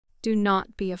Do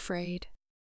not be afraid.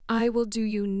 I will do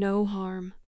you no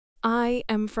harm. I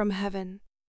am from heaven.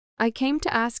 I came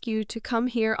to ask you to come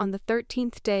here on the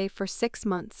 13th day for 6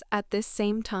 months at this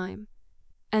same time,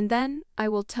 and then I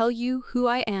will tell you who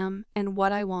I am and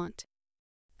what I want.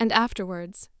 And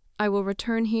afterwards, I will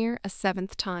return here a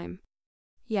 7th time.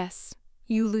 Yes,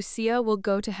 you, Lucia, will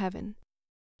go to heaven.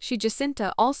 She,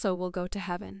 Jacinta, also will go to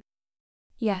heaven.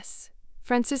 Yes,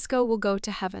 Francisco will go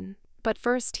to heaven, but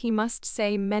first he must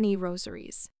say many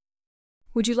rosaries.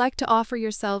 Would you like to offer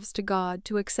yourselves to God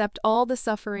to accept all the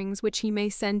sufferings which He may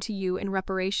send to you in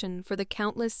reparation for the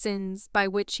countless sins by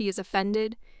which He is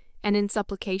offended, and in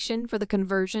supplication for the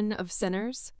conversion of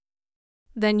sinners?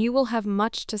 Then you will have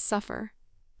much to suffer,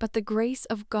 but the grace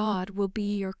of God will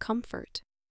be your comfort.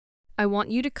 I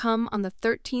want you to come on the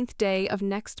 13th day of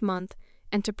next month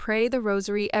and to pray the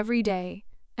rosary every day,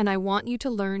 and I want you to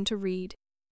learn to read.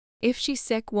 If she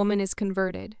sick woman is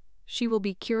converted, she will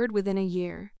be cured within a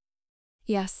year.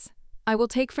 Yes, I will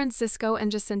take Francisco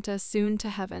and Jacinta soon to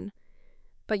heaven,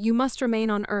 but you must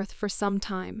remain on earth for some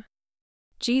time.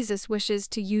 Jesus wishes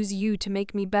to use you to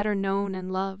make me better known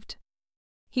and loved.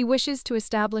 He wishes to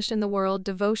establish in the world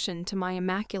devotion to my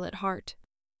Immaculate Heart.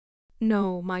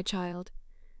 No, my child,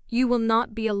 you will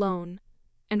not be alone,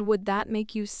 and would that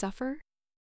make you suffer?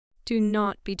 Do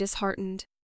not be disheartened.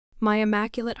 My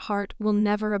Immaculate Heart will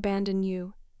never abandon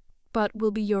you, but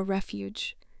will be your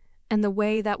refuge, and the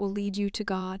way that will lead you to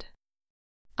God.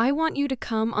 I want you to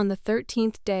come on the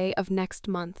 13th day of next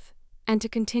month, and to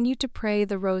continue to pray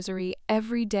the Rosary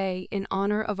every day in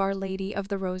honor of Our Lady of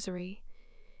the Rosary,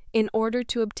 in order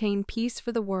to obtain peace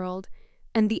for the world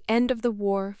and the end of the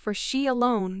war, for she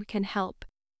alone can help.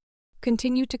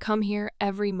 Continue to come here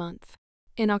every month.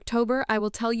 In October, I will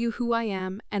tell you who I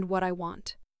am and what I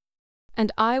want.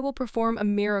 And I will perform a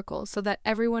miracle so that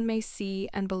everyone may see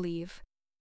and believe.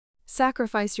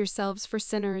 Sacrifice yourselves for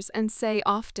sinners and say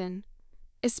often,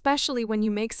 especially when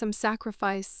you make some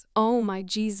sacrifice, "Oh, my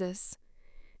Jesus."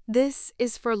 This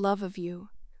is for love of you,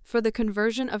 for the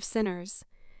conversion of sinners,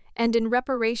 and in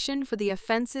reparation for the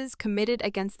offenses committed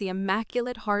against the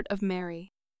Immaculate Heart of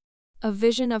Mary. A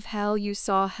vision of hell, you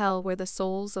saw hell where the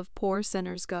souls of poor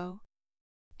sinners go.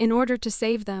 In order to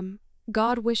save them,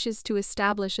 God wishes to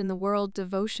establish in the world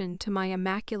devotion to my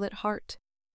Immaculate Heart.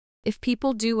 If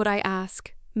people do what I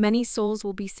ask, many souls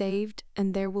will be saved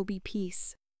and there will be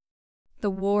peace.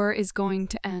 The war is going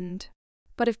to end.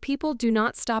 But if people do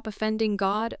not stop offending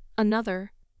God,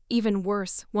 another, even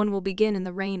worse, one will begin in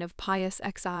the reign of Pius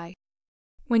XI.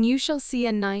 When you shall see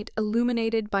a night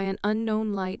illuminated by an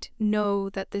unknown light, know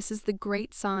that this is the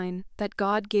great sign that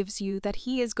God gives you that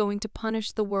He is going to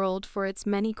punish the world for its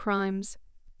many crimes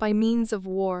by means of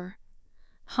war,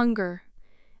 hunger,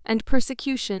 and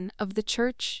persecution of the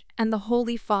Church and the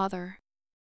Holy Father.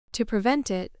 To prevent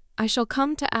it, I shall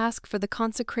come to ask for the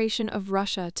consecration of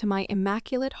Russia to my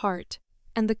Immaculate Heart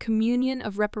and the communion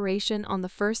of reparation on the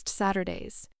first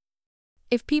Saturdays.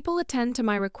 If people attend to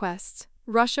my requests,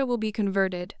 Russia will be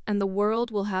converted and the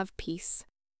world will have peace.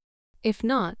 If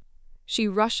not,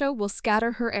 Russia will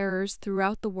scatter her errors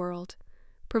throughout the world,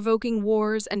 provoking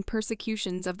wars and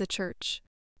persecutions of the Church.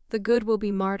 The good will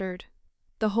be martyred,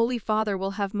 the Holy Father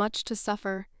will have much to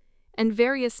suffer, and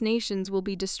various nations will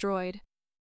be destroyed.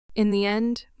 In the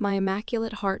end, my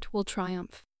Immaculate Heart will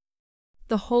triumph.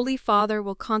 The Holy Father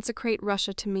will consecrate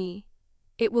Russia to me.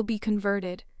 It will be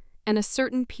converted, and a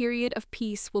certain period of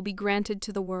peace will be granted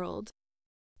to the world.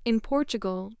 In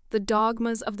Portugal, the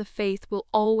dogmas of the faith will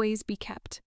always be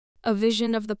kept. A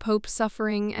vision of the Pope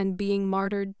suffering and being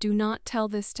martyred, do not tell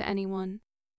this to anyone.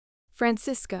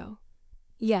 Francisco.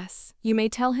 Yes, you may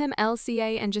tell him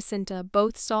Lucia and Jacinta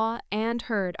both saw and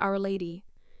heard Our Lady,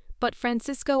 but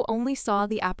Francisco only saw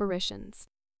the apparitions.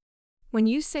 When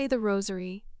you say the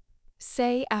Rosary,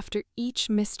 say after each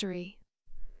mystery,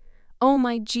 "O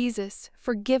my Jesus,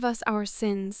 forgive us our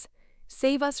sins,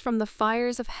 save us from the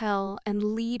fires of hell,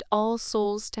 and lead all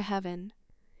souls to heaven,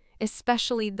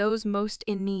 especially those most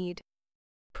in need."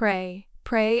 Pray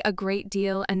a great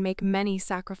deal and make many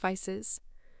sacrifices,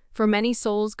 for many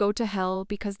souls go to hell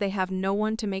because they have no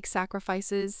one to make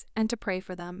sacrifices and to pray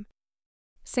for them.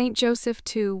 Saint Joseph,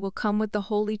 too, will come with the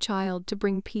Holy Child to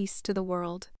bring peace to the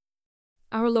world.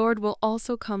 Our Lord will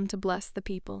also come to bless the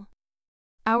people.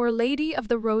 Our Lady of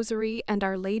the Rosary and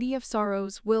Our Lady of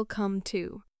Sorrows will come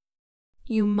too.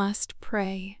 You must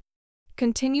pray.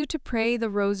 Continue to pray the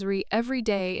Rosary every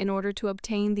day in order to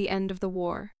obtain the end of the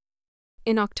war.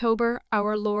 In October,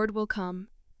 our Lord will come,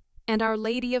 and Our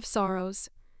Lady of Sorrows,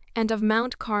 and of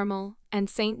Mount Carmel, and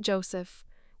Saint Joseph,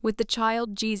 with the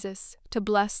child Jesus, to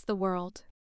bless the world.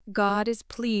 God is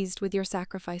pleased with your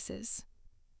sacrifices.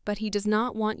 but he does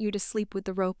not want you to sleep with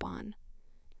the rope on.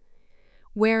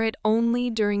 Wear it only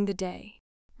during the day.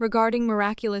 Regarding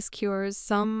miraculous cures,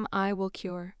 some I will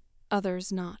cure,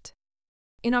 others not.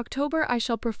 In October I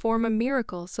shall perform a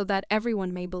miracle so that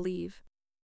everyone may believe.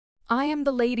 I am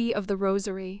the Lady of the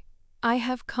Rosary. I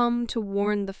have come to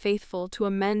warn the faithful to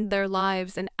amend their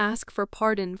lives and ask for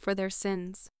pardon for their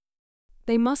sins.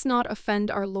 They must not offend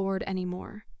our Lord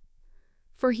anymore,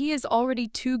 for he is already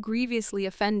too grievously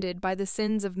offended by the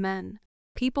sins of men.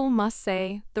 People must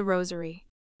say the Rosary.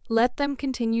 Let them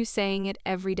continue saying it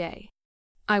every day.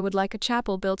 I would like a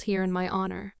chapel built here in my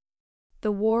honor.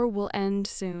 The war will end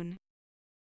soon.